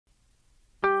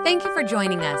Thank you for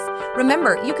joining us.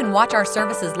 Remember, you can watch our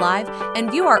services live and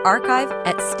view our archive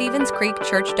at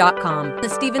StevensCreekChurch.com, the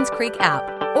Stevens Creek app,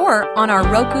 or on our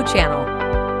Roku channel.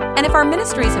 And if our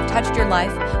ministries have touched your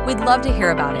life, we'd love to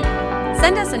hear about it.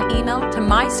 Send us an email to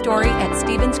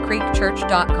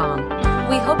mystory@StevensCreekChurch.com.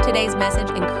 We hope today's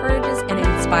message encourages and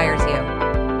inspires you.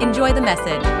 Enjoy the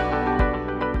message.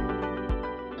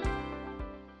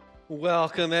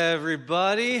 Welcome,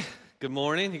 everybody. Good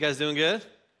morning. You guys doing good?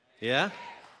 Yeah?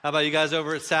 How about you guys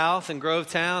over at South and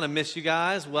Grovetown? I miss you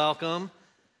guys. Welcome.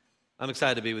 I'm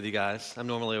excited to be with you guys. I'm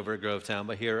normally over at Grovetown,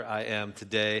 but here I am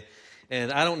today.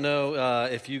 And I don't know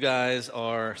if you guys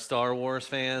are Star Wars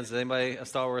fans. Is anybody a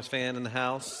Star Wars fan in the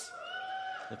house?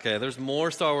 Okay, there's more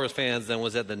Star Wars fans than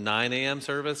was at the 9 a.m.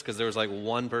 service, because there was like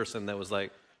one person that was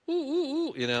like, ooh, ooh,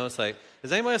 ooh. You know, it's like,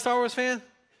 is anybody a Star Wars fan?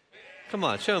 Come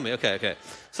on, show me. Okay.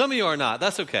 Some of you are not.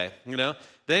 That's okay, you know.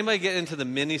 Did anybody get into the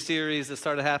mini-series that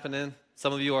started happening?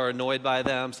 Some of you are annoyed by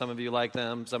them. Some of you like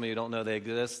them. Some of you don't know they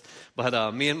exist.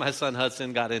 But me and my son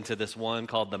Hudson got into this one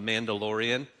called The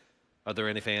Mandalorian. Are there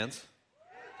any fans?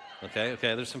 Okay,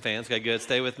 there's some fans. Okay, good.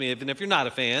 Stay with me, even if you're not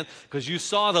a fan, because you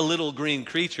saw the little green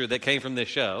creature that came from this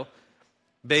show,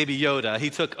 Baby Yoda.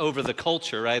 He took over the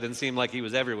culture, right, and seemed like he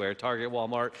was everywhere, Target,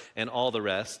 Walmart, and all the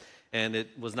rest. And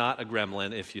it was not a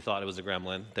gremlin, if you thought it was a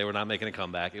gremlin. They were not making a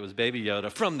comeback. It was Baby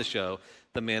Yoda from the show,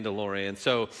 The Mandalorian.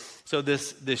 So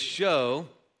this show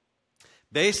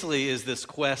basically is this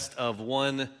quest of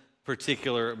one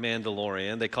particular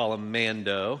Mandalorian. They call him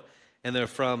Mando, and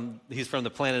he's from the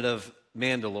planet of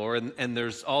Mandalore, and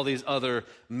there's all these other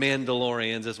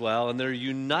Mandalorians as well, and they're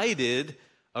united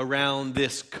around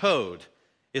this code.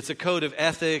 It's a code of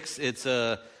ethics. It's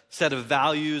a set of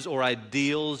values or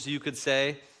ideals, you could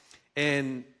say.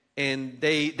 And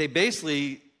they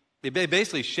basically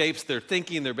shapes their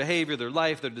thinking, their behavior, their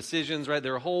life, their decisions, right?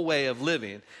 Their whole way of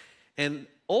living. And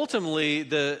ultimately,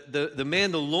 the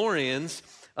Mandalorians,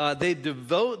 they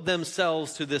devote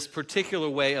themselves to this particular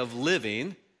way of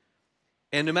living.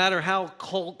 And no matter how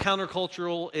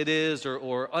countercultural it is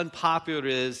or unpopular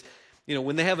it is, you know,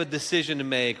 when they have a decision to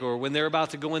make or when they're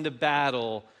about to go into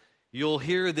battle, you'll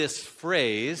hear this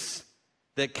phrase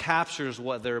that captures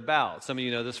what they're about. Some of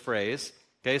you know this phrase.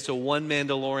 Okay, so one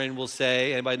Mandalorian will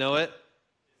say, anybody know it?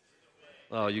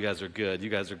 Oh, you guys are good.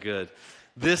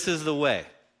 This is the way.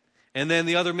 And then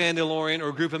the other Mandalorian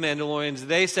or group of Mandalorians,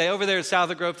 they say, over there at South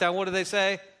of Grovetown, what do they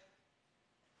say?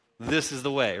 This is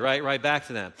the way, right back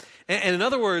to them. And in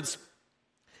other words,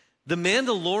 the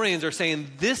Mandalorians are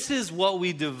saying, this is what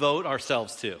we devote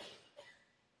ourselves to.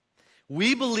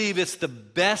 We believe it's the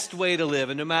best way to live,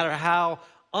 and no matter how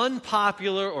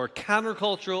unpopular or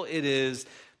countercultural it is,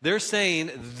 they're saying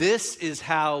this is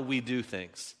how we do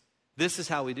things. This is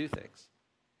how we do things.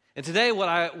 And today what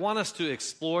I want us to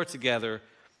explore together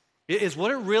is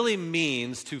what it really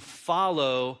means to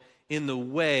follow in the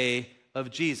way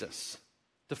of Jesus.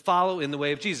 To follow in the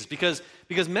way of Jesus. Because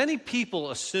many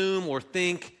people assume or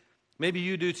think, maybe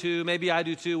you do too, maybe I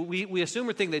do too, we assume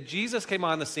or think that Jesus came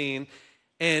on the scene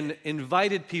and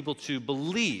invited people to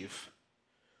believe.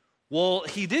 Well,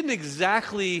 he didn't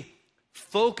exactly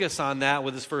focus on that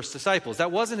with his first disciples.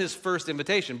 That wasn't his first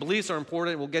invitation. Beliefs are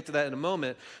important. We'll get to that in a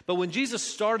moment. But when Jesus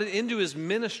started into his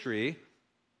ministry,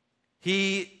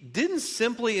 he didn't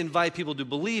simply invite people to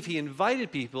believe. He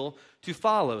invited people to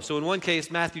follow. So in one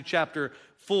case, Matthew chapter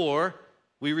 4,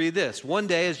 we read this. One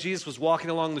day, as Jesus was walking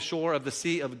along the shore of the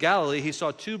Sea of Galilee, he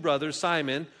saw two brothers,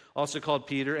 Simon, also called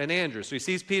Peter, and Andrew. So he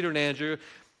sees Peter and Andrew.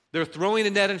 They're throwing a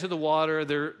net into the water.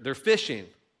 They're fishing.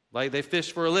 Like they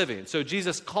fish for a living. So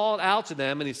Jesus called out to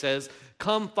them and he says,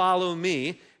 come follow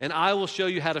me and I will show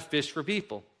you how to fish for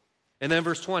people. And then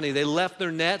verse 20, they left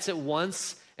their nets at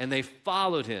once and they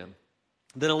followed him.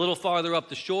 Then a little farther up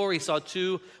the shore, he saw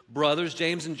two brothers,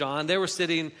 James and John. They were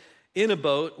sitting in a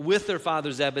boat with their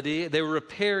father Zebedee. They were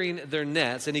repairing their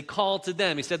nets and he called to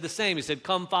them. He said the same. He said,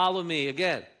 come follow me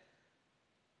again.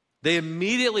 They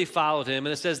immediately followed him,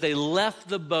 and it says they left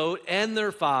the boat and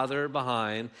their father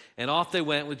behind, and off they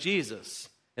went with Jesus.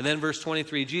 And then verse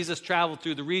 23, Jesus traveled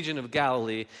through the region of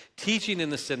Galilee, teaching in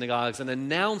the synagogues and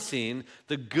announcing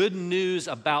the good news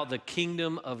about the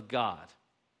kingdom of God.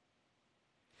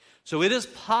 So it is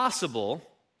possible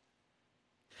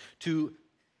to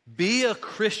be a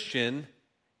Christian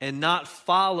and not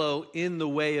follow in the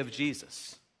way of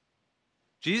Jesus.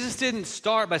 Jesus didn't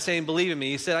start by saying, believe in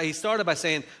me. He started by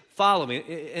saying, follow me.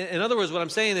 In other words, what I'm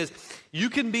saying is you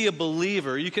can be a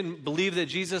believer. You can believe that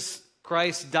Jesus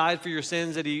Christ died for your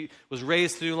sins, that he was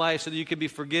raised to new life so that you can be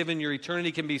forgiven, your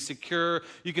eternity can be secure.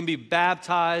 You can be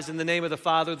baptized in the name of the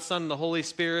Father, the Son, and the Holy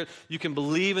Spirit. You can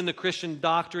believe in the Christian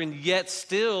doctrine, yet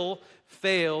still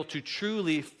fail to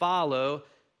truly follow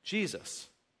Jesus.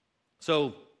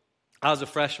 So I was a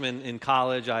freshman in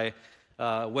college. I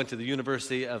went to the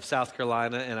University of South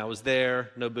Carolina, and I was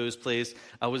there. No booze, please.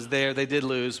 I was there. They did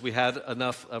lose. We had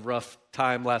a rough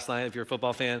time last night, if you're a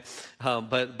football fan.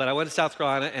 But I went to South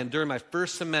Carolina, and during my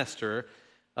first semester,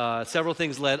 several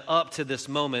things led up to this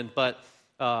moment. But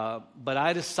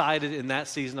I decided in that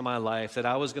season of my life that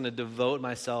I was going to devote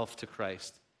myself to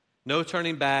Christ. No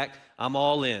turning back. I'm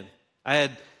all in. I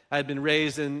had been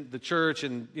raised in the church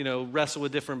and, wrestled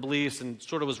with different beliefs and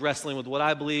sort of was wrestling with what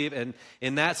I believe. And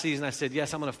in that season, I said,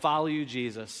 yes, I'm going to follow you,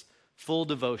 Jesus, full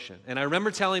devotion. And I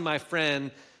remember telling my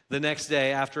friend the next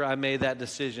day after I made that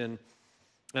decision,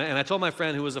 and I told my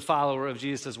friend who was a follower of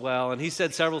Jesus as well, and he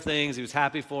said several things. He was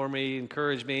happy for me,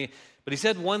 encouraged me. But he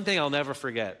said one thing I'll never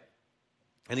forget.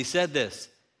 And he said this.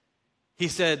 He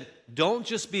said, don't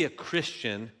just be a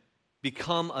Christian,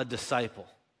 become a disciple.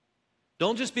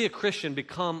 Don't just be a Christian,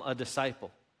 become a disciple.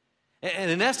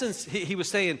 And in essence, he was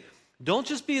saying, don't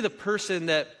just be the person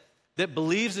that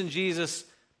believes in Jesus,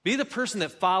 be the person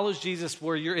that follows Jesus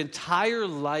where your entire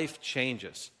life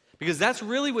changes. Because that's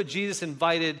really what Jesus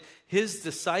invited his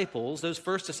disciples, those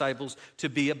first disciples, to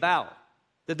be about.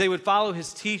 That they would follow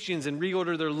his teachings and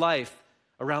reorder their life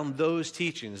around those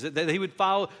teachings. That they would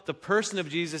follow the person of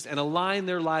Jesus and align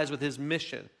their lives with his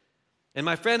mission. And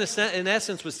my friend, in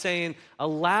essence, was saying,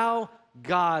 allow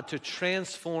God to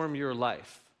transform your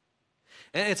life.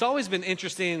 And it's always been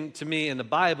interesting to me in the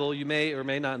Bible, you may or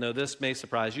may not know this, may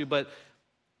surprise you, but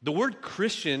the word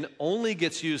Christian only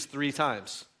gets used 3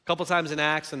 times. A couple times in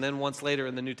Acts and then once later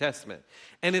in the New Testament.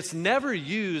 And it's never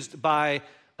used by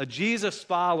a Jesus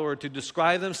follower to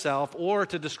describe themselves or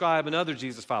to describe another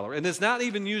Jesus follower. And it's not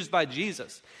even used by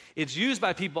Jesus. It's used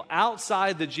by people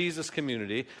outside the Jesus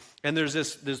community. And there's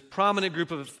this prominent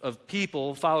group of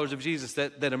people, followers of Jesus,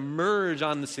 that emerge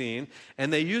on the scene,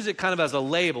 and they use it kind of as a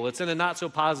label. It's in a not so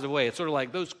positive way. It's sort of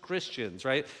like those Christians,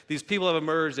 right? These people have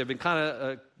emerged, they've been kind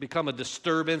of become a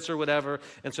disturbance or whatever,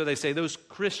 and so they say those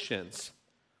Christians.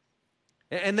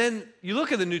 And then you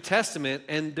look at the New Testament,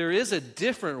 and there is a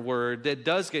different word that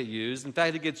does get used. In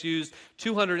fact, it gets used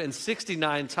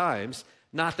 269 times.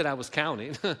 Not that I was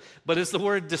counting, but it's the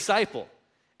word disciple.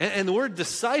 And the word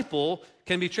disciple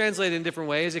can be translated in different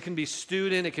ways. It can be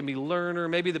student, it can be learner.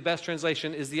 Maybe the best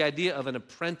translation is the idea of an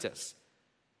apprentice.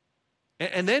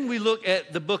 And then we look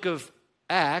at the book of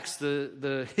Acts,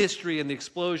 the history and the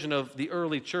explosion of the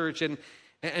early church, and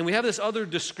we have this other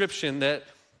description that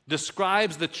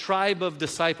describes the tribe of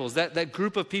disciples, that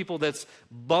group of people that's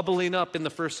bubbling up in the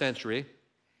first century.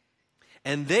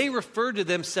 And they refer to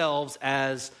themselves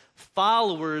as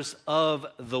followers of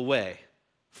the way.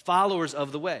 Followers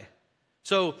of the way.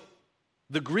 So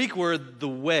the Greek word, the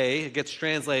way, it gets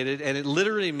translated, and it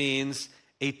literally means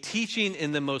a teaching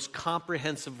in the most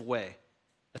comprehensive way.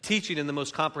 A teaching in the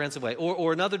most comprehensive way.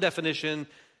 Or another definition,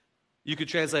 you could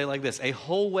translate it like this, a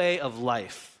whole way of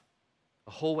life.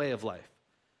 A whole way of life.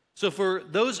 So for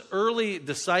those early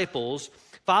disciples,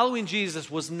 following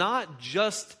Jesus was not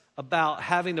just about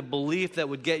having a belief that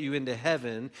would get you into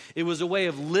heaven. It was a way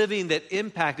of living that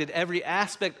impacted every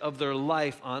aspect of their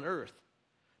life on earth.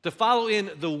 To follow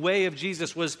in the way of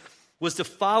Jesus was to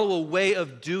follow a way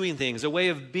of doing things, a way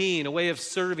of being, a way of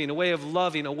serving, a way of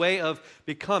loving, a way of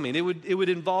becoming. It would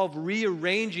involve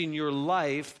rearranging your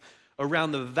life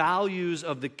around the values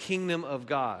of the kingdom of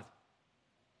God.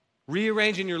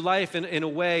 Rearranging your life in a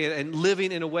way and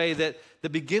living in a way that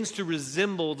begins to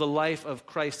resemble the life of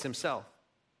Christ himself.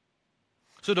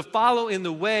 So to follow in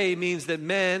the way means that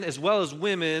men as well as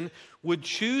women would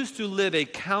choose to live a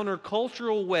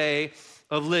countercultural way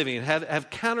of living,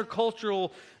 have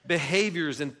countercultural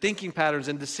behaviors and thinking patterns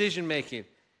and decision making.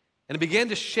 And it began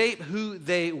to shape who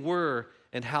they were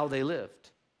and how they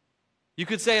lived. You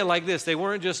could say it like this: they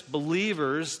weren't just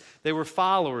believers, they were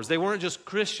followers. They weren't just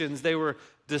Christians, they were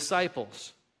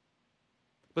disciples.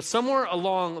 But somewhere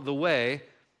along the way,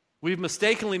 we've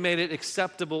mistakenly made it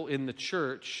acceptable in the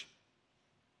church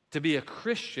to be a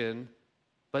Christian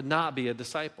but not be a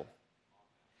disciple.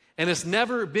 And it's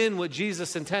never been what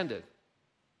Jesus intended.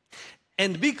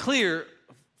 And to be clear,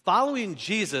 following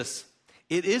Jesus,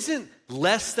 it isn't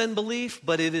less than belief,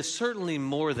 but it is certainly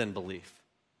more than belief.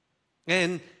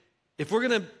 And if we're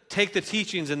going to take the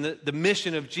teachings and the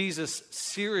mission of Jesus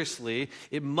seriously,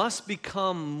 it must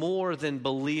become more than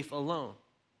belief alone.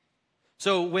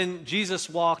 So when Jesus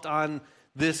walked on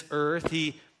this earth,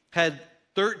 he had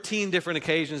 13 different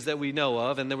occasions that we know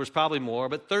of, and there was probably more,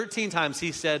 but 13 times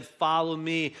he said, "Follow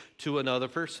me," to another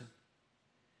person.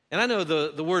 And I know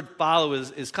the word follow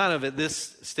is kind of at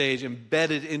this stage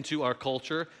embedded into our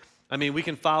culture. I mean, we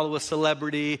can follow a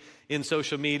celebrity in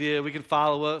social media. We can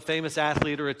follow a famous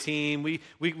athlete or a team. We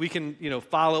can,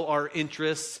 follow our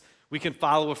interests. We can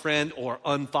follow a friend or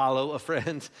unfollow a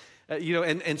friend.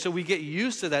 And so we get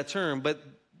used to that term. But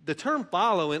the term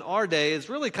follow in our day is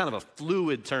really kind of a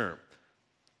fluid term.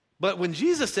 But when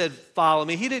Jesus said, follow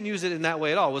me, he didn't use it in that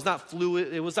way at all. It was not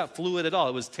fluid. It was not fluid at all.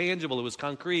 It was tangible. It was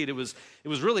concrete. It was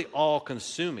really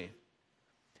all-consuming.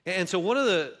 And so one of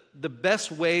the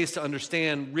best ways to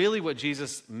understand really what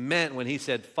Jesus meant when he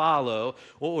said follow,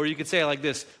 or you could say it like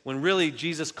this, when really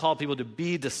Jesus called people to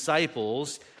be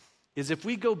disciples, is if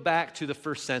we go back to the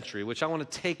first century, which I want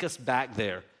to take us back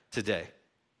there today.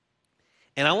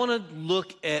 And I want to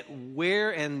look at where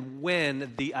and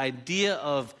when the idea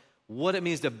of what it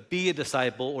means to be a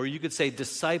disciple, or you could say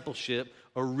discipleship,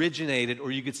 originated,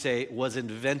 or you could say was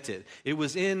invented. It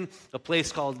was in a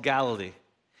place called Galilee.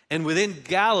 And within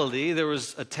Galilee, there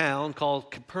was a town called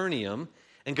Capernaum,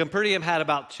 and Capernaum had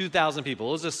about 2,000 people.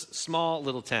 It was a small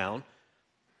little town,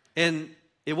 and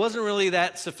it wasn't really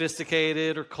that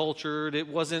sophisticated or cultured. It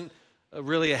wasn't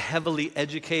really a heavily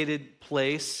educated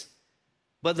place,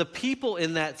 but the people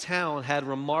in that town had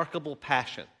remarkable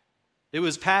passion. It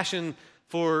was passion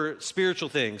for spiritual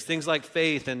things like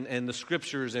faith and the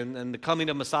scriptures and the coming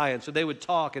of Messiah. And so they would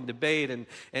talk and debate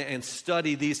and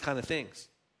study these kind of things.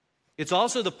 It's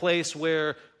also the place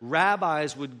where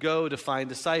rabbis would go to find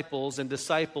disciples, and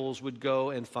disciples would go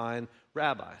and find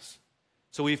rabbis.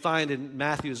 So we find in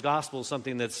Matthew's gospel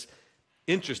something that's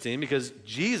interesting, because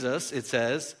Jesus, it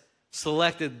says,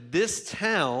 selected this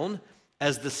town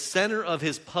as the center of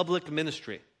his public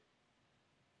ministry.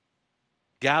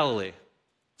 Galilee.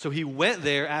 So he went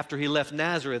there after he left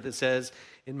Nazareth, it says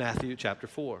in Matthew chapter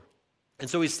 4. And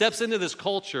so he steps into this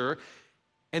culture,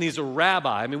 and he's a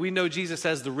rabbi. I mean, we know Jesus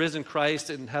as the risen Christ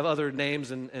and have other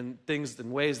names and things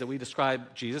and ways that we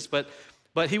describe Jesus, but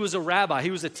he was a rabbi.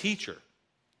 He was a teacher,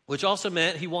 which also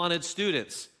meant he wanted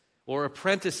students or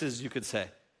apprentices, you could say.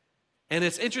 And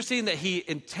it's interesting that he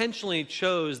intentionally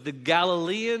chose the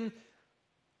Galilean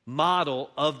model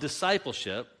of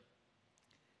discipleship.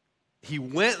 He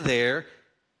went there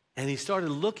and he started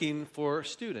looking for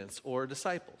students or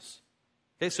disciples.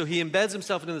 Okay, so he embeds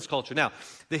himself into this culture. Now,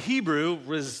 the Hebrew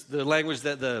was the language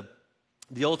that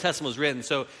the Old Testament was written.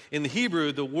 So in the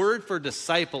Hebrew, the word for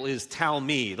disciple is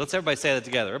talmid. Let's everybody say that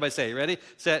together. Everybody say it. You ready?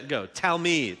 Set, go.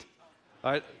 Talmid.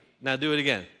 All right, now do it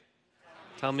again.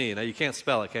 Talmid. Now, you can't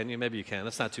spell it, can you? Maybe you can.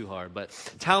 That's not too hard. But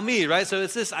talmid, right? So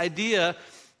it's this idea,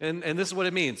 and this is what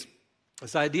it means.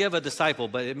 It's the idea of a disciple,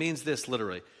 but it means this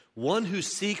literally. One who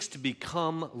seeks to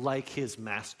become like his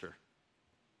master.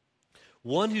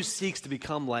 One who seeks to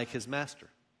become like his master.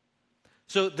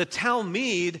 So the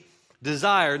Talmud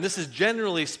desire, and this is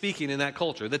generally speaking in that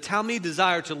culture, the Talmud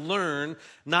desire to learn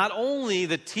not only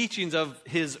the teachings of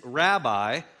his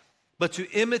rabbi, but to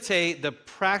imitate the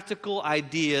practical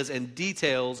ideas and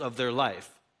details of their life.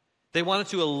 They wanted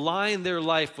to align their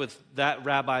life with that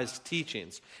rabbi's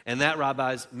teachings and that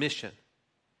rabbi's mission.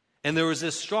 And there was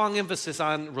this strong emphasis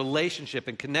on relationship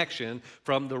and connection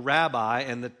from the rabbi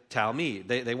and the Talmud.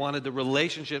 They wanted the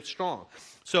relationship strong.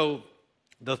 So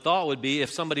the thought would be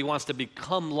if somebody wants to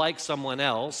become like someone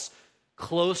else,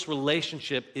 close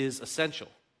relationship is essential.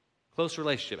 Close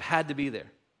relationship had to be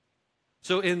there.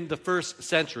 So in the first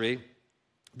century,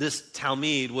 this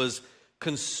Talmud was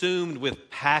consumed with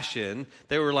passion.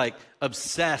 They were like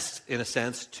obsessed, in a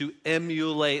sense, to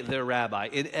emulate their rabbi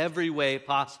in every way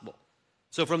possible.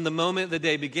 So from the moment the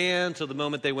day began till the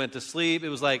moment they went to sleep, it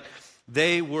was like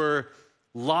they were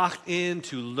locked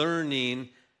into learning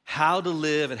how to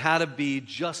live and how to be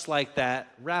just like that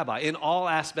rabbi in all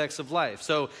aspects of life.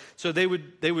 So they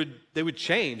would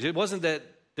change. It wasn't that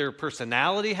their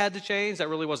personality had to change. That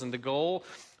really wasn't the goal.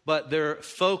 But their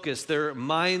focus, their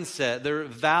mindset, their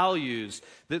values,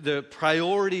 the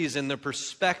priorities and their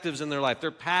perspectives in their life,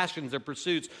 their passions, their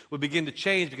pursuits would begin to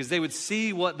change because they would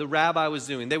see what the rabbi was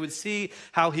doing. They would see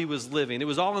how he was living. It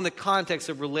was all in the context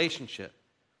of relationship.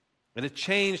 And it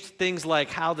changed things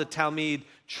like how the Talmud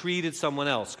treated someone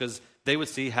else, because they would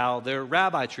see how their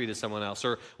rabbi treated someone else,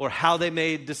 or how they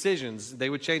made decisions. They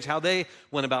would change how they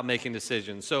went about making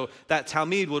decisions. So that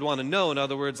Talmud would want to know, in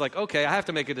other words, like, okay, I have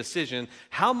to make a decision.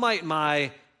 How might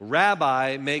my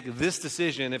rabbi make this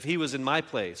decision if he was in my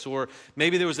place? Or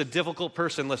maybe there was a difficult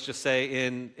person, let's just say,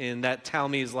 in that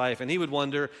Talmud's life, and he would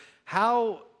wonder,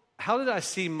 how did I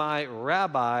see my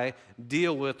rabbi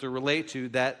deal with or relate to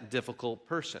that difficult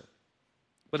person?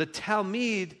 But a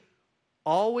Talmud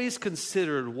always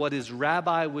considered what his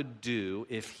rabbi would do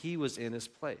if he was in his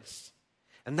place.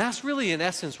 And that's really, in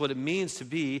essence, what it means to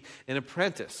be an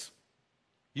apprentice.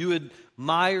 You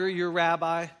admire your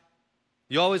rabbi,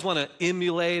 You always want to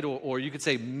emulate, or you could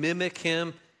say mimic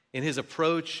him in his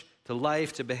approach to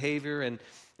life, to behavior.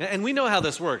 And we know how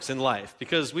this works in life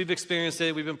because we've experienced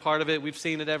it, we've been part of it, we've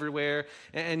seen it everywhere.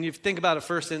 And you think about it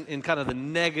first in kind of the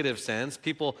negative sense.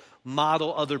 People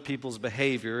model other people's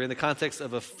behavior. In the context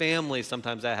of a family,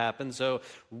 sometimes that happens. So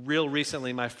real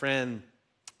recently, my friend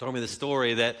told me the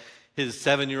story that his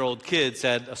 7-year-old kid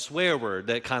said a swear word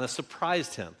that kind of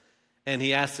surprised him. And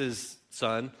he asked his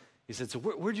son, he said, so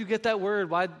where'd you get that word?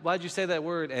 Why'd you say that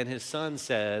word? And his son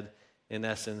said, in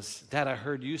essence, Dad, I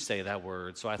heard you say that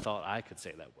word, so I thought I could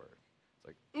say that word. It's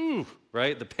like, ooh,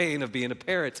 right? The pain of being a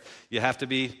parent. You have to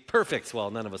be perfect.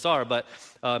 Well, none of us are, but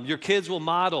your kids will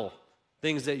model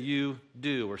things that you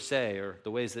do or say or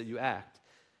the ways that you act.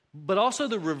 But also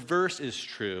the reverse is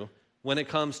true when it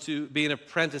comes to being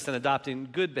apprenticed and adopting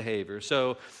good behavior.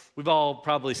 So we've all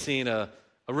probably seen a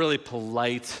really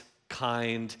polite,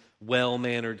 kind,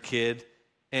 well-mannered kid,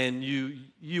 and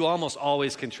you almost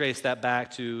always can trace that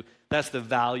back to that's the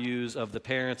values of the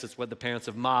parents. It's what the parents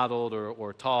have modeled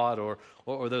or taught or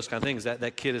those kind of things.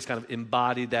 That kid has kind of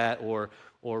embodied that or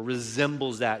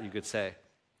resembles that, you could say.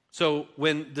 So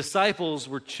when disciples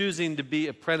were choosing to be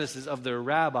apprentices of their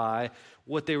rabbi,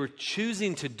 what they were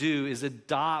choosing to do is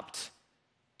adopt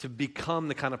to become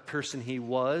the kind of person he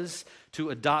was,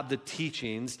 to adopt the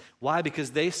teachings. Why?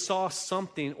 Because they saw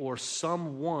something or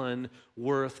someone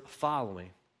worth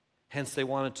following. Hence, they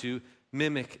wanted to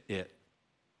mimic it.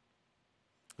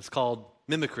 It's called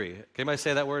mimicry. Can anybody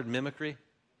say that word, mimicry?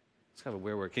 It's kind of a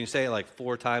weird word. Can you say it like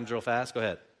 4 times real fast? Go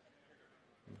ahead.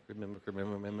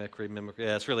 Mimicry.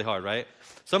 Yeah, it's really hard, right?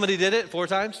 Somebody did it 4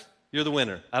 times? You're the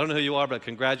winner. I don't know who you are, but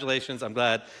congratulations. I'm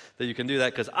glad that you can do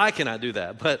that because I cannot do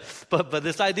that. But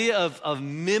this idea of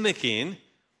mimicking,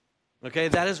 okay,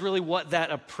 that is really what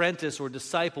that apprentice or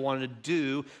disciple wanted to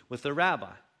do with the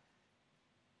rabbi.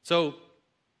 So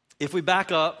if we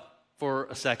back up for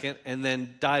a second and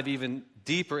then dive even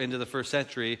deeper into the first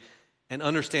century and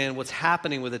understand what's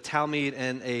happening with a Talmud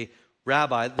and a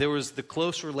rabbi, there was the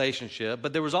close relationship,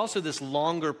 but there was also this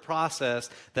longer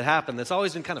process that happened that's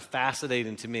always been kind of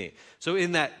fascinating to me. So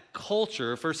in that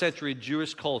culture, first century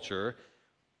Jewish culture,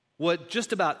 what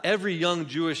just about every young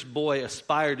Jewish boy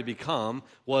aspired to become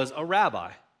was a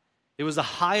rabbi. It was the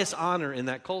highest honor in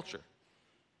that culture.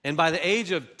 And by the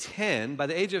age of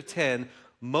 10,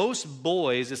 most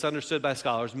boys, it's understood by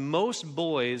scholars, most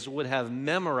boys would have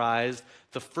memorized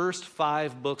the first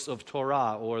 5 books of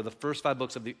Torah or the first 5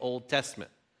 books of the Old Testament.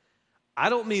 I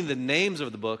don't mean the names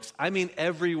of the books. I mean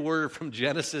every word from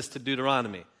Genesis to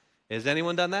Deuteronomy. Has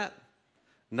anyone done that?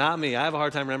 Not me. I have a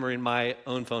hard time remembering my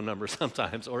own phone number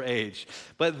sometimes or age.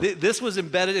 But this was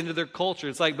embedded into their culture.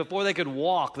 It's like before they could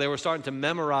walk, they were starting to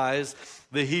memorize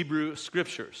the Hebrew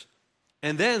scriptures.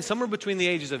 And then somewhere between the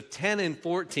ages of 10 and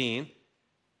 14,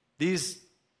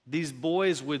 these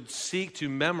boys would seek to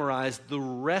memorize the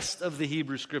rest of the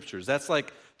Hebrew scriptures. That's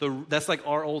like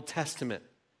our Old Testament.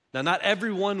 Now, not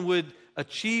everyone would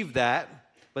achieve that,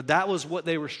 but that was what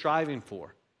they were striving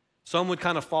for. Some would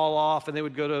kind of fall off and they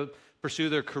would go to pursue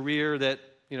their career that,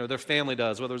 their family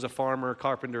does, whether it was a farmer,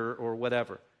 carpenter, or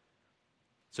whatever.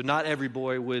 So not every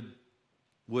boy would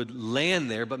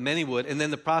land there, but many would. And then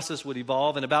the process would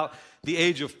evolve. And about the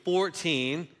age of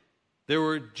 14, there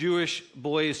were Jewish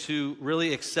boys who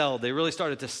really excelled. They really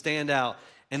started to stand out.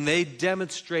 And they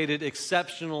demonstrated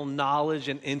exceptional knowledge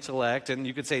and intellect, and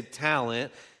you could say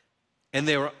talent. And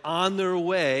they were on their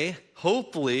way,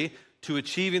 hopefully, to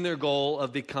achieving their goal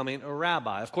of becoming a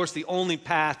rabbi. Of course, the only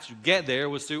path to get there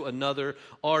was through another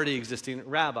already existing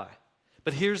rabbi.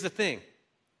 But here's the thing.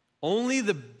 Only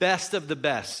the best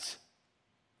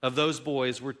of those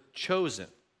boys were chosen.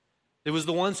 It was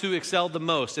the ones who excelled the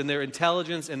most in their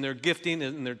intelligence, in their gifting,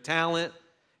 in their talent,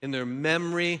 in their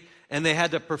memory, and they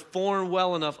had to perform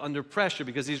well enough under pressure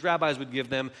because these rabbis would give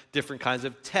them different kinds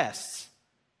of tests.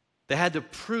 They had to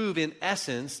prove, in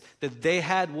essence, that they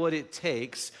had what it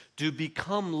takes to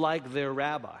become like their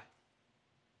rabbi.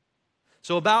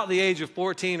 So about the age of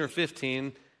 14 or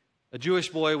 15, a Jewish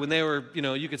boy, when they were,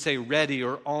 you could say ready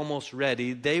or almost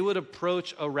ready, they would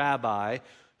approach a rabbi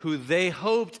who they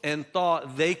hoped and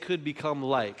thought they could become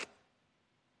like.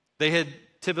 They had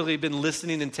typically been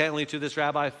listening intently to this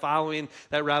rabbi, following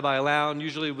that rabbi around.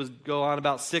 Usually it would go on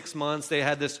about 6 months. They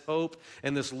had this hope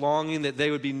and this longing that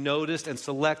they would be noticed and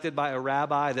selected by a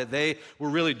rabbi that they were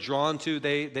really drawn to.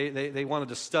 They wanted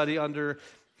to study under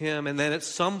him. And then at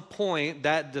some point,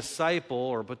 that disciple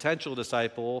or potential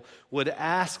disciple would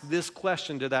ask this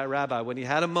question to that rabbi. When he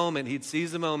had a moment, he'd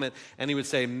seize the moment and he would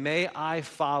say, "May I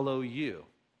follow you?"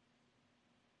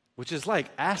 Which is like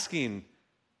asking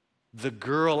the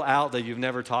girl out that you've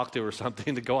never talked to or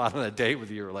something to go out on a date with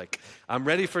you. Or like, I'm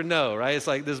ready for no, right? It's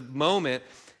like this moment.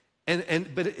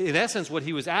 But in essence, what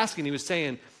he was asking, he was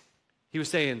saying,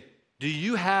 do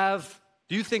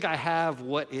you think I have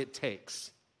what it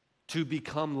takes to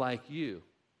become like you?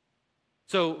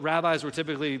 So rabbis were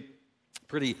typically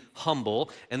pretty humble,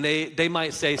 and they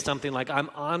might say something like, I'm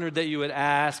honored that you would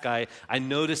ask. I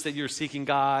noticed that you're seeking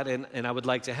God, and I would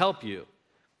like to help you.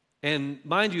 And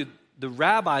mind you, the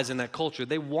rabbis in that culture,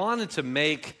 they wanted to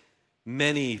make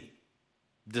many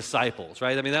disciples,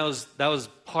 right? I mean, that was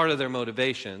part of their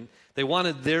motivation. They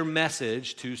wanted their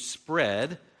message to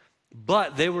spread,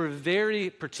 but they were very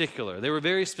particular. They were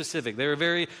very specific. They were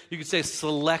very, you could say,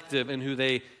 selective in who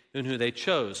they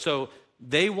chose. So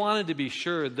they wanted to be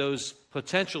sure those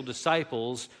potential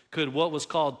disciples could, what was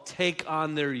called, take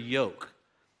on their yoke.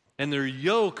 And their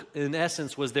yoke, in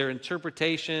essence, was their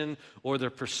interpretation or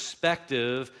their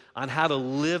perspective on how to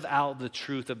live out the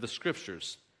truth of the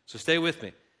Scriptures. So stay with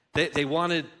me. They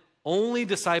wanted only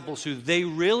disciples who they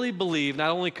really believed not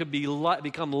only could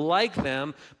become like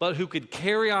them, but who could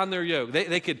carry on their yoke.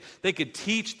 They could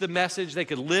teach the message, they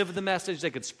could live the message,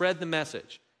 they could spread the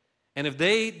message. And if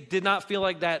they did not feel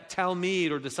like that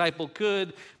Talmud or disciple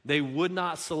could, they would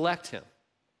not select him.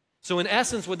 So in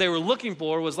essence, what they were looking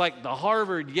for was like the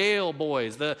Harvard, Yale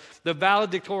boys, the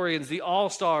valedictorians, the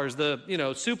all-stars,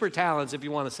 the super talents, if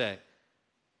you want to say.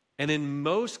 And in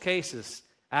most cases,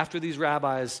 after these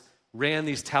rabbis ran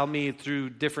these Talmud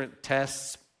through different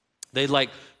tests, they'd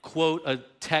quote a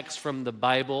text from the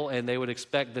Bible, and they would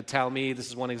expect the Talmud, this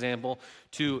is one example,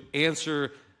 to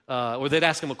answer, or they'd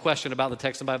ask him a question about the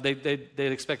text of the Bible.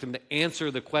 They'd expect him to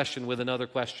answer the question with another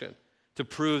question to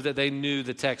prove that they knew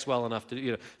the text well enough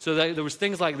to, So there was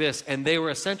things like this, and they were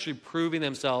essentially proving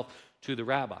themselves to the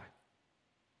rabbi.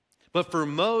 But for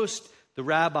most, the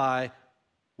rabbi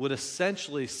would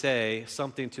essentially say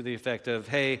something to the effect of,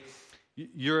 hey,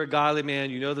 you're a godly man,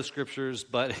 you know the Scriptures,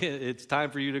 but it's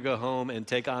time for you to go home and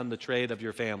take on the trade of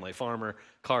your family, farmer,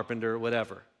 carpenter,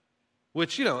 whatever.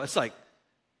 Which, it's like,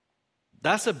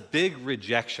 that's a big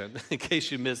rejection, in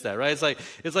case you missed that, right?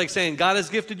 It's like saying, God has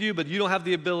gifted you, but you don't have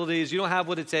the abilities, you don't have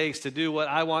what it takes to do what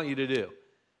I want you to do.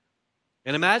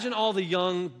 And imagine all the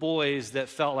young boys that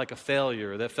felt like a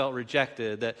failure, that felt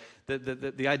rejected, that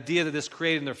the idea that this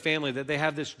created in their family, that they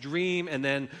have this dream, and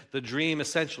then the dream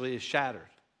essentially is shattered.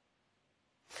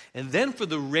 And then for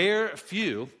the rare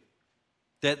few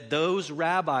that those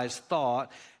rabbis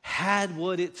thought had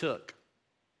what it took,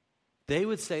 they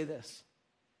would say this.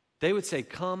 They would say,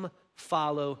 come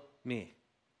follow me.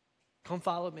 Come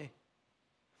follow me.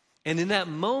 And in that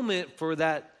moment, for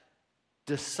that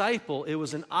disciple, it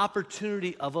was an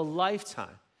opportunity of a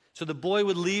lifetime. So the boy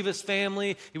would leave his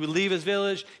family, he would leave his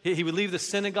village, he would leave the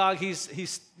synagogue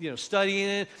he's studying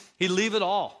in. He'd leave it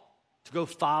all to go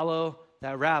follow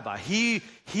that rabbi.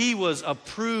 He was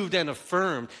approved and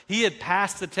affirmed. He had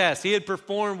passed the test. He had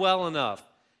performed well enough.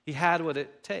 He had what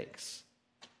it takes.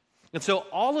 And so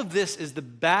all of this is the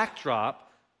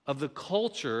backdrop of the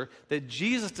culture that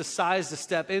Jesus decides to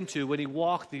step into when he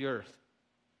walked the earth.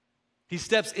 He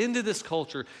steps into this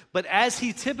culture, but as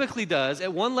he typically does,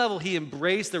 at one level he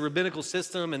embraced the rabbinical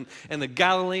system and the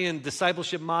Galilean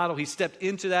discipleship model. He stepped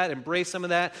into that, embraced some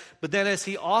of that, but then as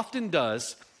he often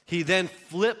does, he then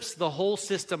flips the whole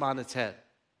system on its head.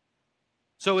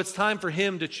 So it's time for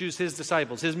him to choose his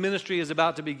disciples. His ministry is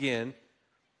about to begin.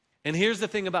 And here's the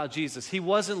thing about Jesus. He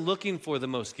wasn't looking for the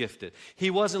most gifted.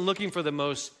 He wasn't looking for the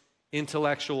most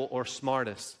intellectual or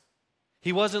smartest.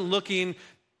 He wasn't looking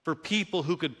for people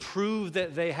who could prove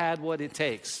that they had what it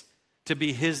takes to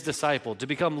be his disciple, to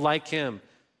become like him,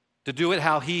 to do it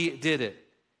how he did it.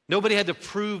 Nobody had to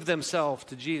prove themselves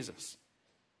to Jesus.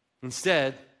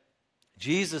 Instead,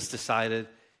 Jesus decided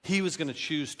he was going to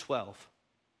choose 12,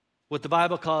 what the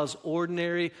Bible calls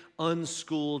ordinary,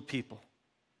 unschooled people.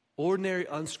 Ordinary,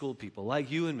 unschooled people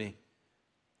like you and me.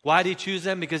 Why did he choose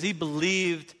them? Because he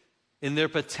believed in their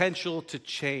potential to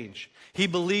change. He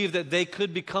believed that they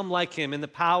could become like him in the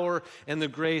power and the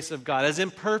grace of God. As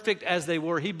imperfect as they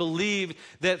were, he believed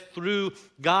that through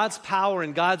God's power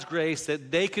and God's grace that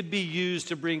they could be used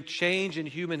to bring change in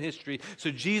human history.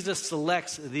 So Jesus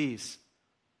selects these.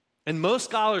 And most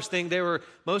scholars think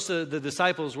most of the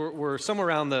disciples were somewhere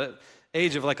around the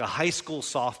age of like a high school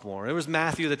sophomore. It was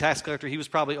Matthew, the tax collector. He was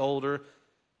probably older.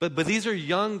 But these are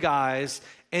young guys.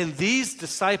 And these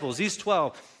disciples, these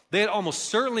 12, they had almost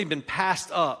certainly been passed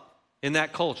up in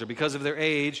that culture because of their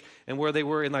age and where they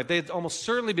were in life. They had almost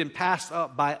certainly been passed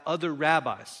up by other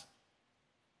rabbis.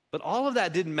 But all of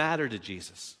that didn't matter to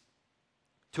Jesus.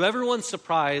 To everyone's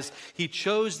surprise, he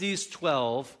chose these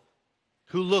 12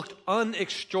 who looked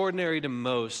unextraordinary to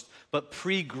most, but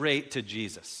pre-great to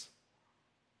Jesus.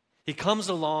 He comes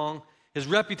along, his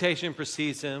reputation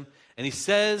precedes him, and he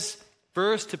says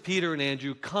first to Peter and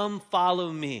Andrew, "Come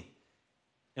follow me."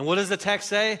 And what does the text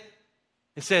say?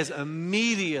 It says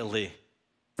immediately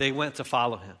they went to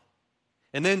follow him.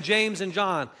 And then James and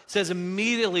John says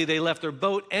immediately they left their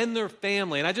boat and their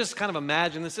family. And I just kind of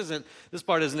imagine, this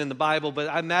part isn't in the Bible, but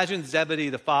I imagine Zebedee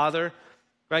the father,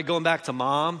 right, going back to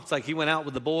mom. It's like he went out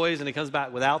with the boys and he comes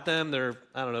back without them. They're,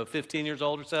 15 years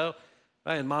old or so.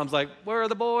 Right? And mom's like, "Where are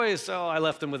the boys?" "Oh, I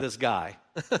left them with this guy."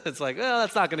 It's like, well,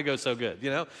 that's not going to go so good,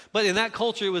 But in that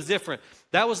culture, it was different.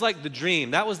 That was like the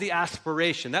dream. That was the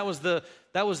aspiration. That was the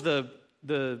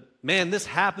man, this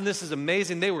happened. This is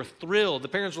amazing. They were thrilled. The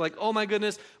parents were like, "Oh my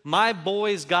goodness, my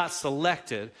boys got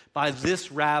selected by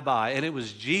this rabbi," and it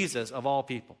was Jesus of all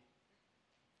people.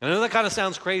 I know that kind of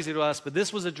sounds crazy to us, but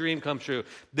this was a dream come true.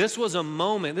 This was a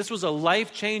moment, this was a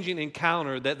life-changing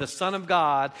encounter that the Son of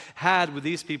God had with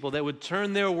these people that would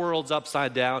turn their worlds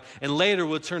upside down and later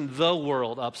would turn the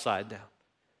world upside down.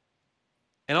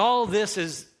 And all this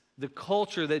is the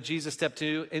culture that Jesus stepped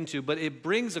into, but it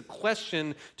brings a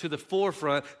question to the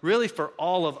forefront, really for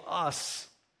all of us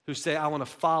who say, "I want to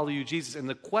follow you, Jesus." And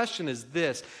the question is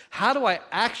this: how do I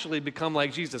actually become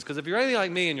like Jesus? Because if you're anything like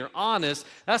me and you're honest,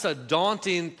 that's a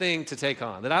daunting thing to take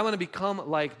on, that I want to become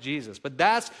like Jesus. But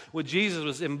that's what Jesus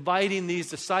was inviting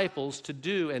these disciples to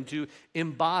do and to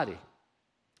embody.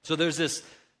 So there's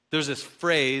this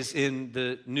phrase in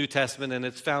the New Testament, and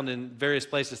it's found in various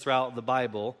places throughout the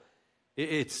Bible.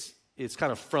 It's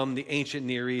kind of from the ancient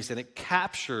Near East, and it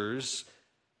captures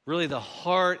really the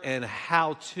heart and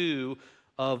how-to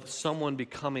of someone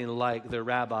becoming like their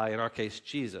rabbi, in our case,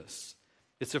 Jesus.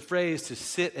 It's a phrase to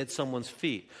sit at someone's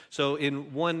feet. So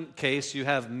in one case, you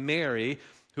have Mary,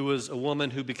 who was a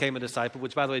woman who became a disciple,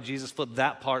 which, by the way, Jesus flipped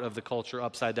that part of the culture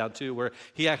upside down too, where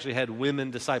he actually had women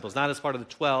disciples, not as part of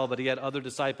the 12, but he had other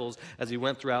disciples as he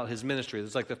went throughout his ministry.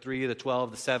 There's like the 3, the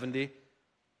 12, the 70.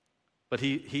 But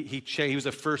he was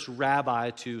the first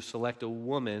rabbi to select a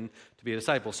woman to be a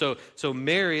disciple. So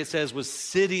Mary, it says, was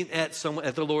sitting at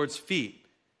the Lord's feet,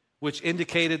 which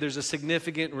indicated there's a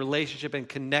significant relationship and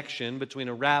connection between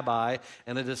a rabbi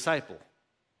and a disciple.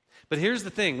 But here's the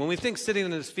thing. When we think sitting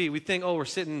at his feet, we think, we're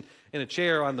sitting in a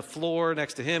chair on the floor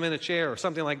next to him in a chair or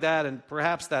something like that, and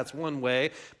perhaps that's one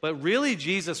way. But really,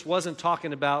 Jesus wasn't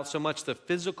talking about so much the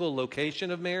physical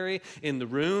location of Mary in the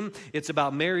room. It's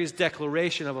about Mary's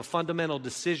declaration of a fundamental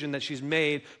decision that she's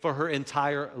made for her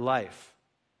entire life.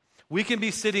 We can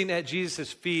be sitting at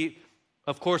Jesus' feet,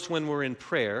 of course, when we're in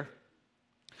prayer.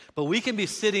 But we can be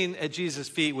sitting at Jesus'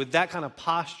 feet with that kind of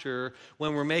posture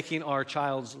when we're making our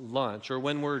child's lunch, or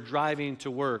when we're driving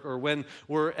to work, or when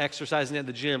we're exercising at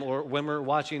the gym, or when we're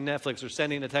watching Netflix or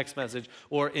sending a text message,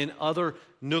 or in other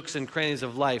nooks and crannies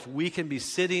of life. We can be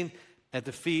sitting at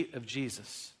the feet of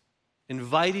Jesus,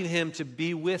 inviting him to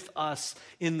be with us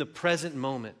in the present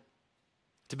moment,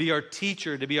 to be our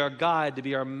teacher, to be our guide, to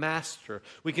be our master.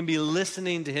 We can be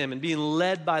listening to him and being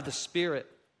led by the Spirit.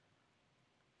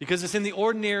 Because it's in the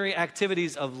ordinary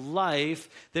activities of life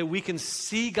that we can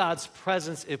see God's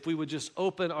presence if we would just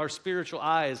open our spiritual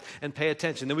eyes and pay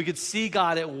attention. That we could see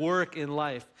God at work in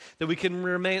life. That we can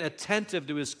remain attentive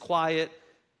to his quiet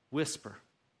whisper.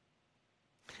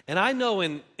 And I know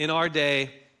in our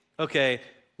day, okay,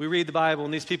 we read the Bible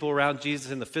and these people around Jesus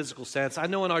in the physical sense. I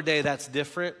know in our day that's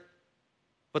different.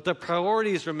 But the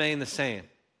priorities remain the same.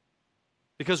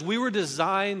 Because we were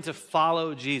designed to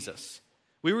follow Jesus.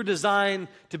 We were designed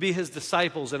to be his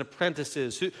disciples and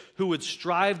apprentices who would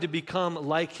strive to become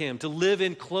like him, to live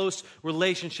in close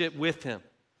relationship with him.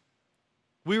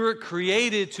 We were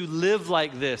created to live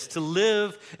like this, to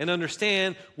live and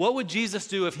understand what would Jesus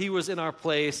do if he was in our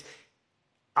place.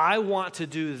 I want to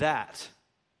do that.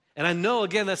 And I know,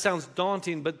 again, that sounds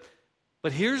daunting, but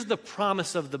here's the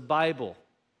promise of the Bible.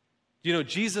 You know,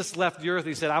 Jesus left the earth.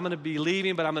 He said, I'm going to be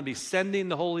leaving, but I'm going to be sending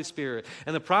the Holy Spirit.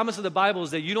 And the promise of the Bible is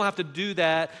that you don't have to do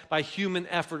that by human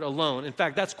effort alone. In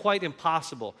fact, that's quite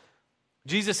impossible.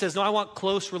 Jesus says, no, I want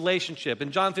close relationship.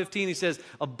 In John 15, he says,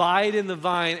 abide in the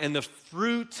vine and the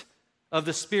fruit of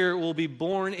the Spirit will be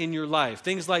born in your life.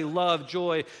 Things like love,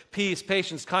 joy, peace,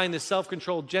 patience, kindness,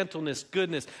 self-control, gentleness,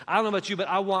 goodness. I don't know about you, but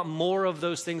I want more of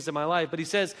those things in my life. But he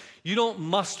says, you don't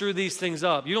muster these things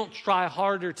up. You don't try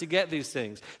harder to get these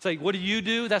things. It's like, what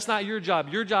do? That's not your job.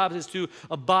 Your job is to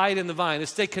abide in the vine, to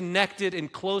stay connected in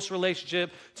close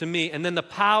relationship to me. And then the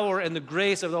power and the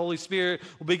grace of the Holy Spirit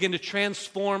will begin to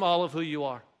transform all of who you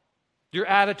are. Your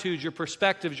attitudes, your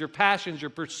perspectives, your passions, your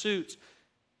pursuits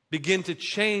begin to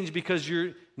change because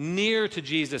you're near to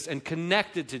Jesus and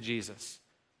connected to Jesus.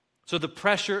 So the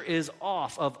pressure is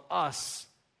off of us.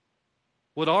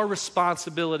 What our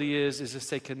responsibility is to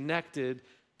stay connected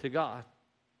to God.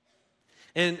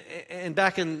 And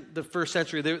back in the first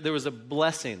century, there was a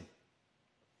blessing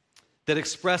that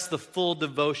expressed the full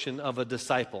devotion of a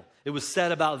disciple. It was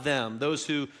said about them, those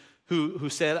who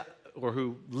said or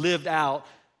who lived out,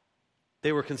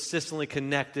 they were consistently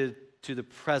connected to the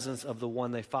presence of the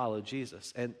one they followed,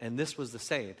 Jesus. And this was the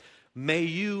saying, may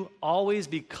you always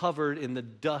be covered in the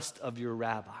dust of your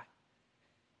rabbi.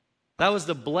 That was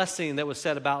the blessing that was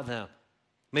said about them.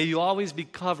 May you always be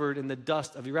covered in the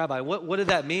dust of your rabbi. What did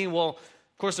that mean? Well,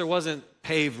 of course, there wasn't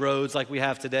paved roads like we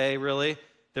have today, really.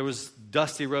 There was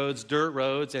dusty roads, dirt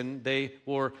roads, and they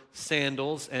wore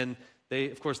sandals, and they,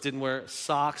 of course, didn't wear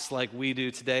socks like we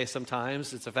do today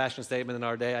sometimes. It's a fashion statement in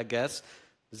our day, I guess.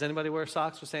 Does anybody wear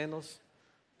socks with sandals?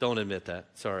 Don't admit that.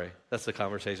 Sorry. That's a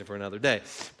conversation for another day.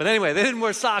 But anyway, they didn't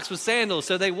wear socks with sandals,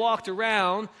 so they walked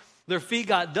around. Their feet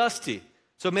got dusty.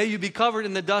 So may you be covered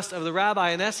in the dust of the rabbi.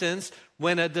 In essence,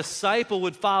 when a disciple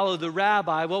would follow the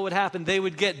rabbi, what would happen? They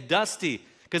would get dusty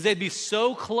because they'd be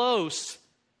so close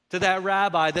to that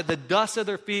rabbi that the dust of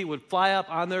their feet would fly up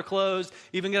on their clothes,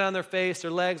 even get on their face, their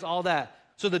legs, all that.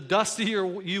 So the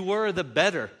dustier you were, the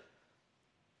better.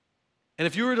 And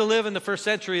if you were to live in the first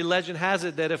century, legend has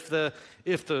it that if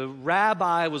the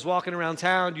rabbi was walking around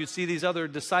town, you'd see these other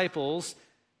disciples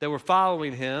that were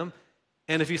following him.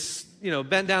 And if he,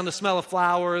 bent down to smell a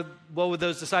flower, what would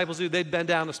those disciples do? They'd bend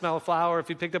down to smell a flower. If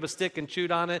he picked up a stick and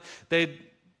chewed on it, they'd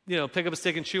pick up a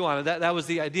stick and chew on it. That was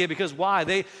the idea. Because why?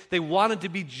 They wanted to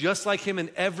be just like him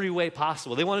in every way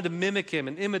possible. They wanted to mimic him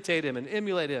and imitate him and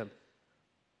emulate him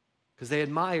because they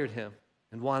admired him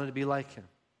and wanted to be like him.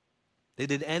 They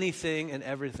did anything and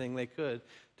everything they could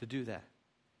to do that.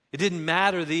 It didn't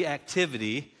matter the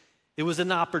activity. It was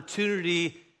an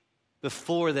opportunity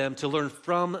before them to learn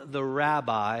from the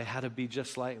rabbi how to be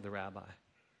just like the rabbi.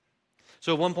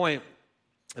 So at one point,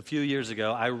 a few years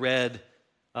ago, I read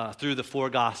through the 4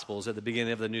 Gospels at the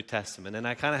beginning of the New Testament, and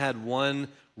I kind of had one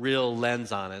real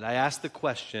lens on it. I asked the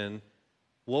question,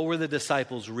 what were the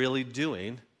disciples really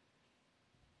doing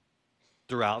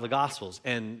throughout the Gospels?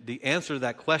 And the answer to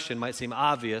that question might seem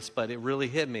obvious, but it really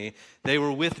hit me. They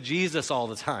were with Jesus all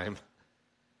the time.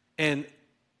 And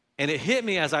it hit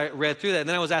me as I read through that. And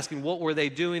then I was asking, what were they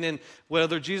doing? And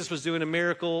whether Jesus was doing a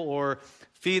miracle or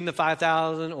feeding the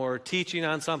 5,000 or teaching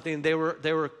on something, they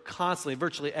were constantly,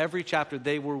 virtually every chapter,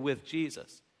 they were with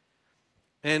Jesus.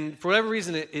 And for whatever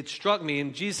reason, it struck me,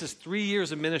 in Jesus' 3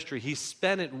 years of ministry, he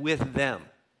spent it with them,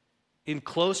 in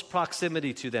close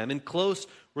proximity to them, in close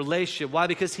relationship. Why?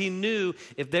 Because he knew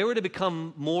if they were to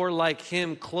become more like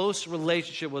him, close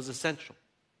relationship was essential.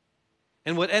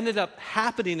 And what ended up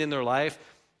happening in their life,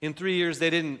 in 3 years,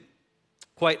 they didn't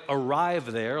quite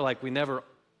arrive there, like we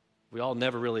all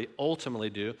never really ultimately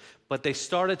do, but they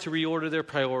started to reorder their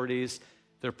priorities,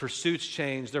 their pursuits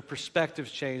changed, their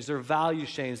perspectives changed, their values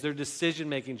changed, their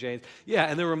decision-making changed. Yeah,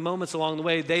 and there were moments along the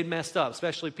way they messed up,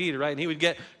 especially Peter, right? And he would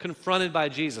get confronted by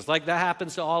Jesus, like that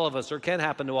happens to all of us or can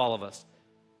happen to all of us.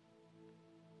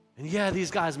 And yeah,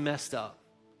 these guys messed up.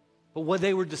 But what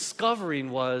they were discovering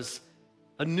was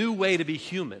a new way to be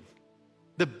human,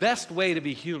 the best way to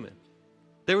be human.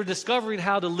 They were discovering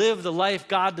how to live the life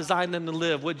God designed them to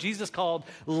live, what Jesus called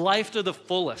life to the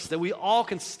fullest, that we all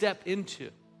can step into.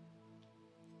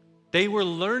 They were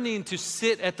learning to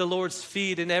sit at the Lord's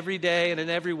feet in every day and in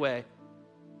every way.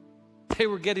 They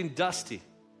were getting dusty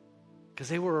because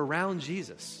they were around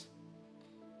Jesus.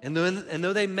 And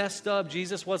though they messed up,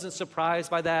 Jesus wasn't surprised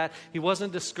by that. He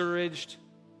wasn't discouraged.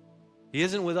 He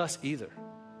isn't with us either.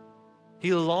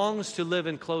 He longs to live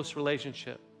in close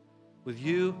relationship with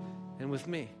you and with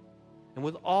me and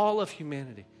with all of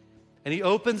humanity. And he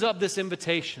opens up this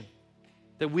invitation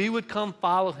that we would come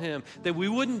follow him, that we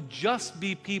wouldn't just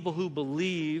be people who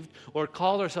believed or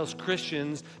called ourselves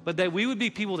Christians, but that we would be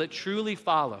people that truly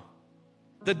follow,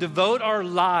 that devote our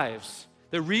lives,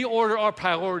 that reorder our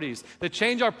priorities, that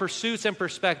change our pursuits and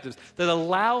perspectives, that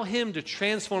allow him to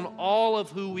transform all of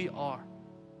who we are.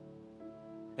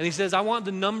 And he says, I want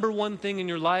the number one thing in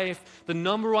your life, the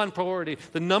number one priority,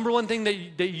 the number one thing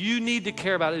that you need to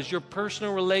care about is your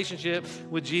personal relationship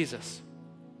with Jesus.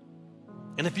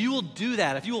 And if you will do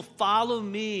that, if you will follow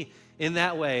me in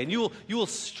that way, and you will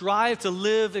strive to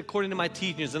live according to my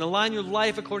teachings and align your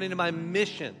life according to my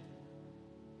mission,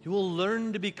 you will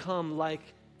learn to become like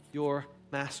your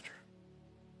master.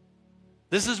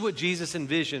 This is what Jesus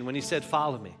envisioned when he said,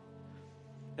 follow me.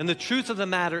 And the truth of the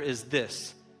matter is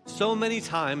this. So many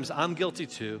times, I'm guilty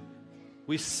too,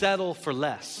 we settle for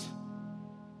less.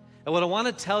 And what I want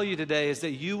to tell you today is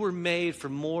that you were made for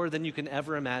more than you can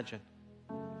ever imagine.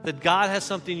 that God has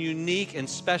something unique and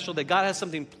special, that God has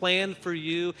something planned for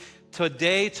you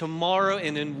today, tomorrow,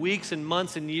 and in weeks and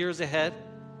months and years ahead.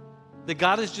 That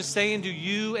God is just saying to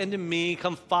you and to me,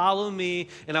 come follow me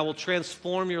and I will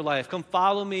transform your life. Come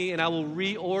follow me and I will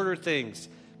reorder things.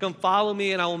 Come follow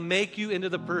me and I will make you into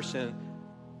the person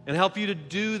and help you to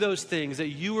do those things that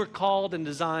you were called and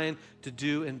designed to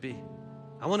do and be.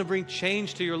 I want to bring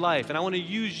change to your life, and I want to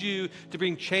use you to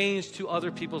bring change to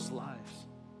other people's lives.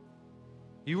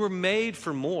 You were made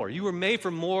for more. You were made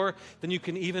for more than you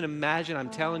can even imagine,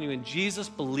 I'm telling you, and Jesus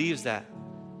believes that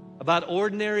about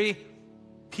ordinary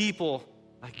people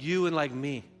like you and like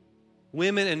me,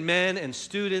 women and men and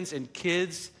students and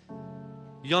kids,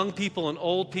 young people and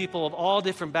old people of all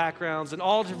different backgrounds and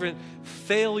all different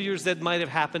failures that might have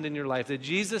happened in your life, that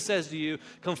Jesus says to you,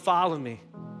 come follow me.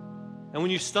 And when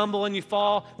you stumble and you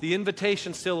fall, the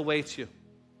invitation still awaits you.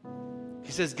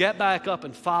 He says, get back up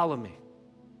and follow me,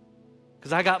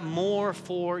 because I got more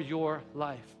for your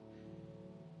life.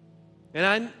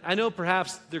 And I know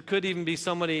perhaps there could even be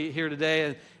somebody here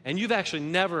today and you've actually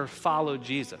never followed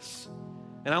Jesus.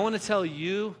 And I want to tell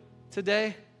you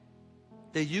today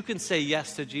that you can say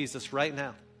yes to Jesus right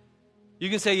now. You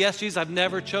can say, yes, Jesus, I've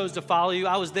never chose to follow you.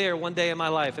 I was there one day in my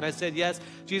life and I said, yes,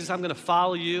 Jesus, I'm going to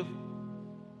follow you.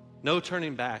 No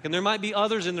turning back. And there might be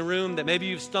others in the room that maybe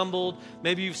you've stumbled,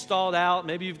 maybe you've stalled out,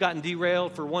 maybe you've gotten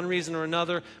derailed for one reason or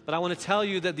another. But I want to tell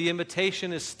you that the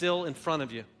invitation is still in front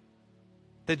of you.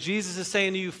 That Jesus is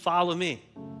saying to you, follow me.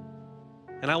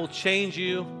 And I will change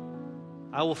you,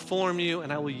 I will form you,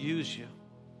 and I will use you.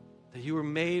 That you were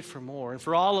made for more. And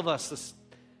for all of us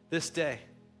this day,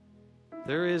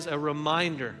 there is a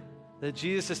reminder that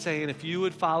Jesus is saying, if you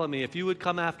would follow me, if you would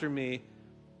come after me,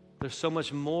 there's so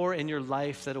much more in your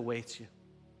life that awaits you.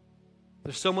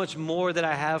 There's so much more that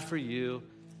I have for you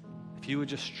if you would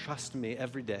just trust me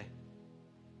every day.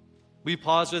 Will you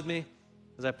pause with me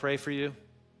as I pray for you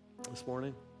this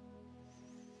morning?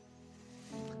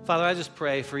 Father, I just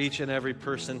pray for each and every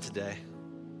person today.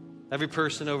 Every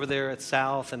person over there at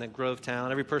South and at Grovetown,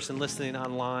 every person listening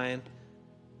online,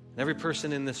 and every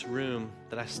person in this room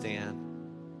that I stand.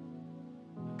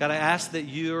 God, I ask that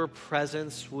your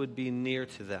presence would be near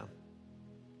to them.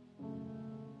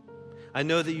 I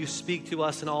know that you speak to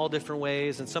us in all different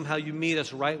ways, and somehow you meet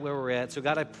us right where we're at. So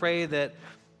God, I pray that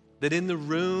in the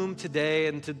room today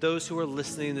and to those who are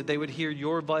listening, that they would hear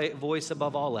your voice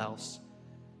above all else.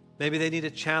 Maybe they need a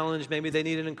challenge. Maybe they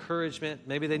need an encouragement.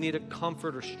 Maybe they need a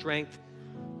comfort or strength.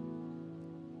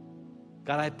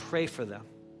 God, I pray for them.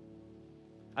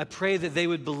 I pray that they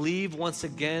would believe once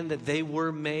again that they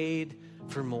were made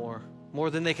for more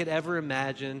than they could ever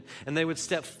imagine, and they would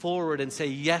step forward and say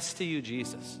yes to you,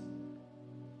 Jesus.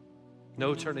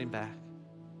 No turning back.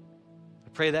 I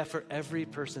pray that for every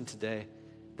person today,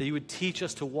 that you would teach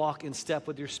us to walk in step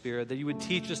with your Spirit, that you would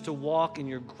teach us to walk in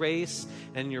your grace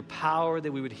and your power,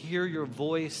 that we would hear your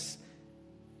voice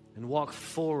and walk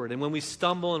forward. And when we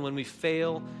stumble and when we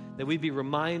fail, that we'd be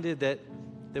reminded that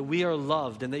we are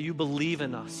loved and that you believe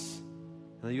in us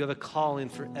and that you have a calling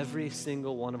for every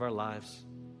single one of our lives.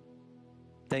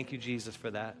 Thank you, Jesus,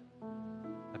 for that.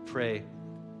 I pray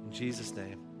in Jesus'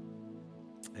 name.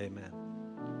 Amen.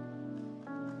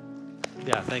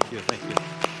 Yeah, thank you.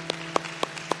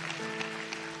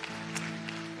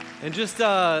 And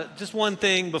just one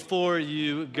thing before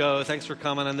you go. Thanks for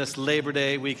coming on this Labor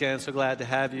Day weekend. So glad to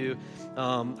have you.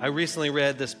 I recently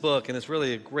read this book, and it's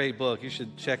really a great book. You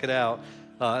should check it out.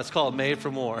 It's called Made for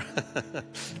More.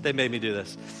 They made me do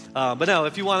this. But no,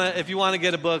 if you want to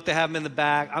get a book, they have them in the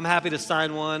back. I'm happy to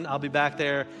sign one. I'll be back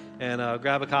there and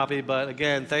grab a copy. But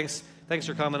again, thanks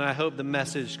for coming. I hope the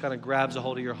message kind of grabs a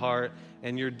hold of your heart,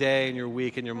 and your day and your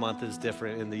week and your month is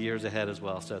different in the years ahead as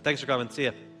well. So thanks for coming. See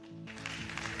ya.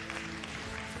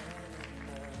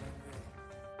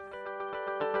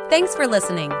 Thanks for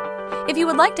listening. If you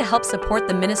would like to help support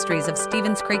the ministries of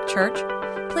Stevens Creek Church,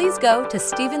 please go to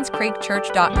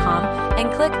StevensCreekChurch.com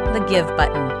and click the Give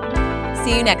button.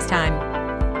 See you next time.